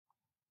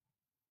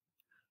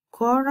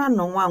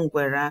Kuaranu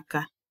ngwere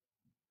aka.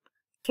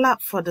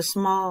 Clap for the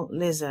small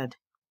lizard.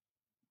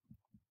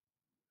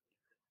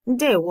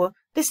 Ndewo,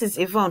 this is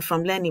Yvonne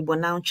from Learn Igbo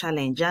Now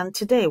Challenge, and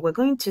today we're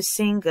going to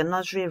sing a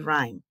nursery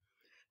rhyme,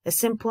 a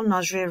simple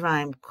nursery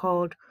rhyme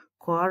called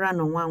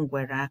Kuaranu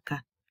ngwere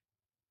aka.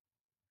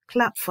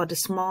 Clap for the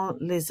small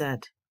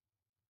lizard.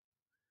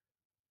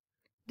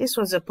 This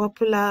was a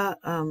popular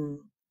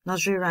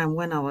nursery rhyme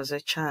when I was a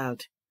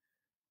child,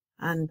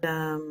 and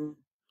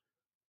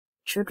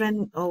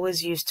children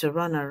always used to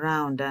run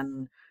around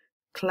and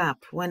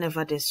clap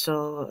whenever they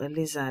saw a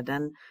lizard,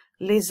 and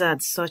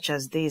lizards such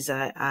as these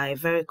are a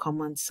very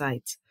common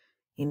sight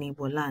in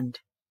Igbo land.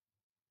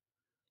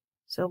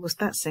 So we'll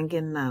start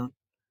singing now.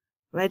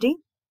 Ready?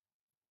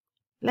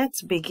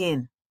 Let's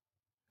begin.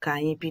 Ka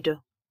anyị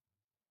bido.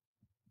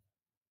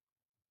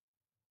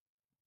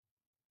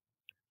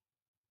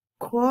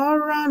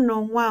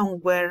 Kuaranu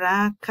ngwere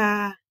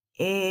aka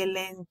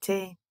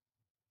elente.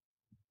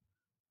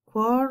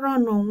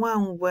 Kuaranu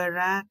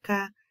ngwere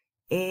aka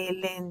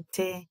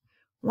elente.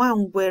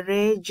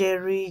 Ngwere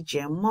ejere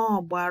ije ma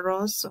ọ gbara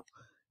ọsọ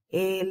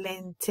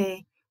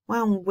elente.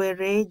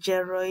 Ngwere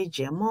ejere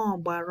ije ma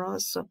ọ gbara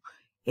ọsọ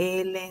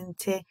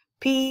elente.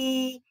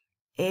 Pi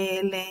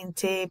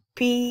elente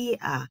pi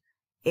a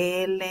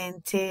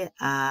elente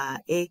a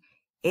e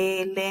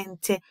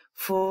elente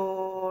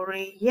for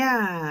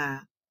ya.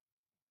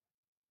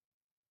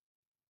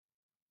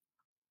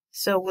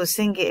 So we'll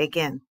sing it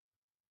again.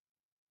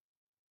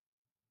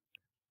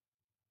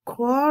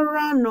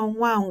 Kuaranu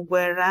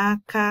ngwere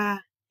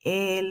aka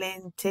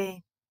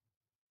elente.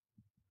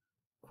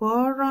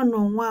 Kuaranu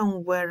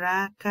ngwere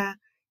aka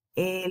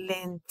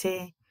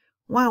elente.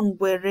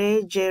 Ngwere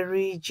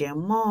ejere ije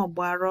ma ọ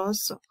gbara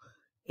ọsọ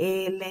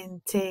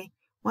elente.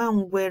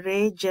 Ngwere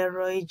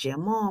ejere ije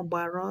ma ọ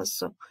gbara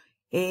ọsọ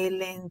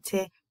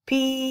elente.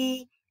 Pi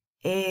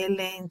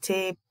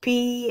elente pi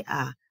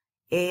a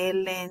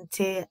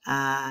elente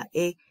a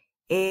e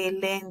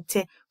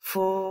elente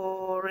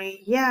for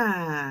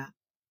ya.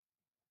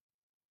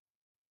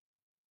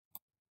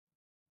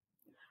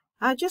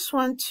 I just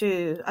want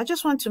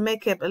to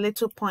make up a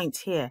little point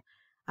here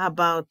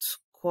about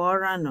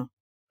Kuaranu.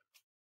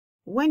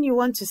 When you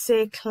want to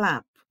say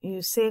clap,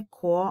 you say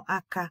kuo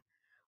aka.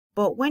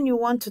 But when you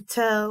want to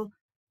tell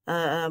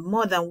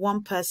more than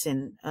one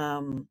person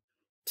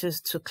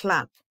to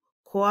clap,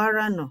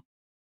 Kuaranu.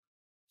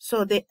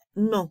 So the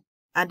no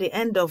at the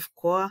end of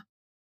kuo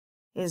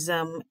is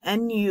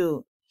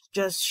nu,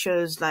 just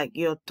shows like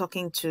you're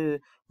talking to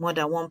more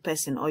than one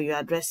person or you're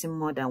addressing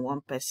more than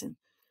one person.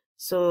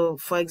 So,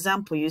 for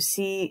example, you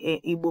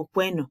see Igbo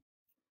kwenu.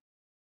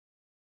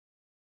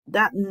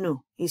 That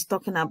no is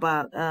talking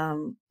about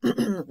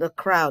the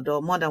crowd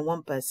or more than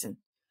one person.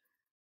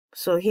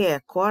 So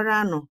here,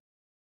 Kuaranu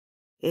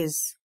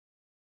is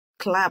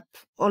clap.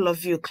 All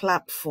of you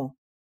clap for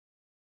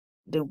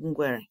the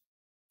ngwere.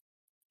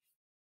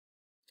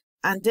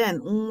 And then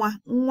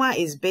nwa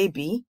is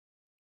baby.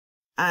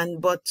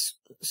 But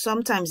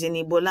sometimes in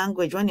Igbo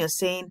language, when you're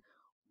saying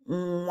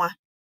nwa,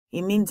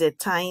 it means a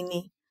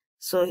tiny.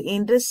 So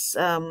in this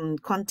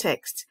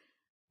context,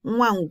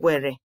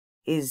 ngwere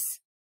is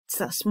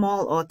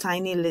small or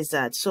tiny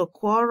lizard. So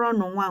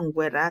Kuaranu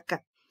ngwere aka.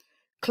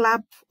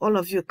 Clap, all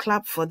of you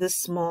clap for this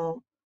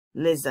small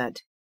lizard.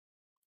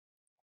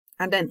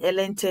 And then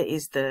elente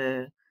is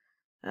the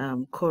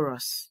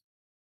chorus.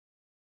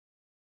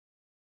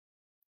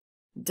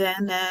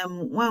 Then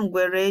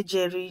ngwere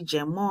ejere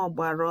ije ma ọ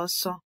gbara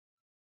ọsọ.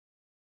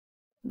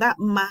 That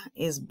ma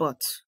is but.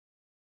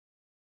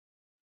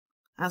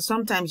 And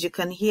sometimes you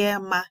can hear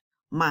ma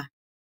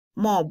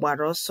ọ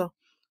gbara ọsọ.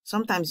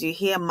 Sometimes you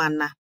hear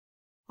mana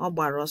ọ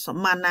gbara ọsọ.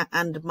 Mana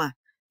and ma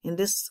in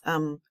this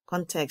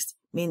context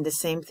mean the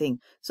same thing.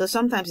 So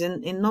sometimes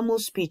in normal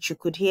speech you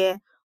could hear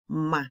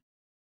ma.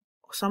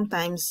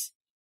 Sometimes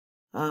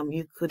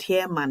you could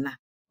hear mana,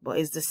 but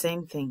it's the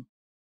same thing.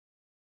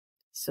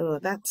 So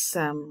that's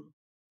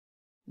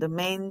the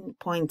main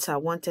points I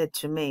wanted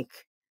to make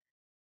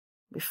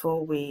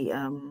before we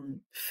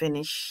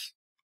finish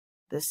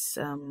this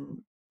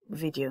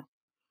video.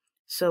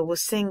 So we'll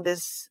sing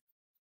this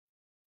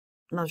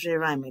nursery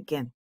rhyme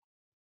again.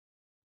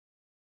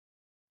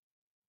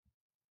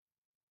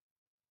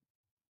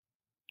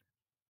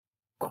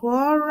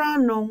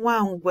 Kuaranu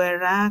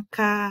ngwere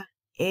aka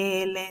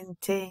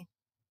elente.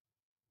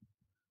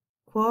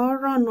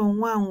 Kuaranu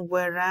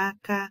ngwere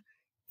aka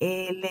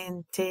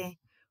elente.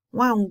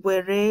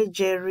 Ngwere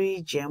ejere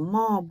ije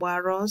ma ọ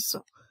gbara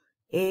ọsọ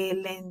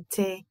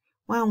elente.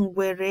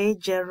 Ngwere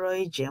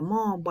ejere ije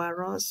ma ọ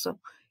gbara ọsọ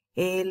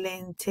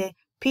elente.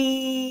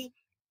 Pi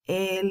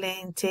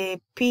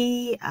elente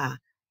pi a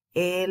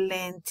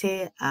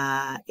elente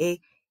a e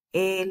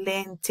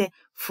elente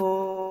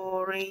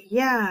for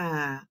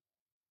ya.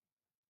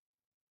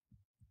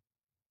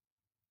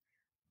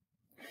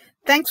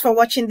 Thanks for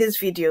watching this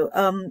video.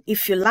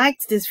 If you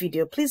liked this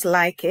video, please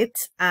like it,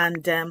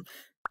 and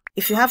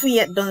if you haven't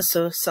yet done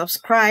so,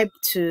 subscribe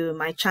to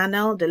my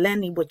channel, the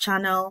Learn Igbo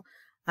channel,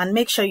 And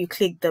make sure you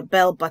click the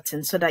bell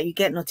button so that you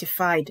get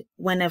notified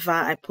whenever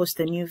I post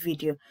a new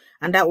video,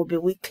 and that will be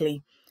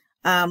weekly.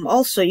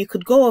 Also, you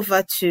could go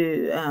over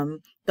to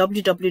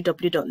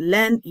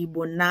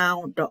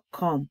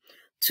www.learnigbonnow.com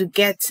to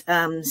get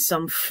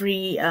some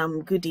free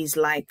goodies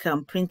like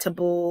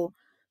printable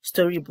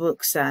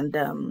storybooks and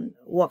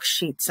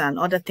worksheets and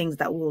other things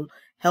that will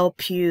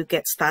help you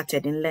get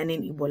started in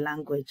learning Igbo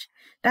language.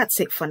 That's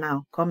it for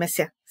now.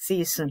 Komesia. See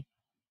you soon.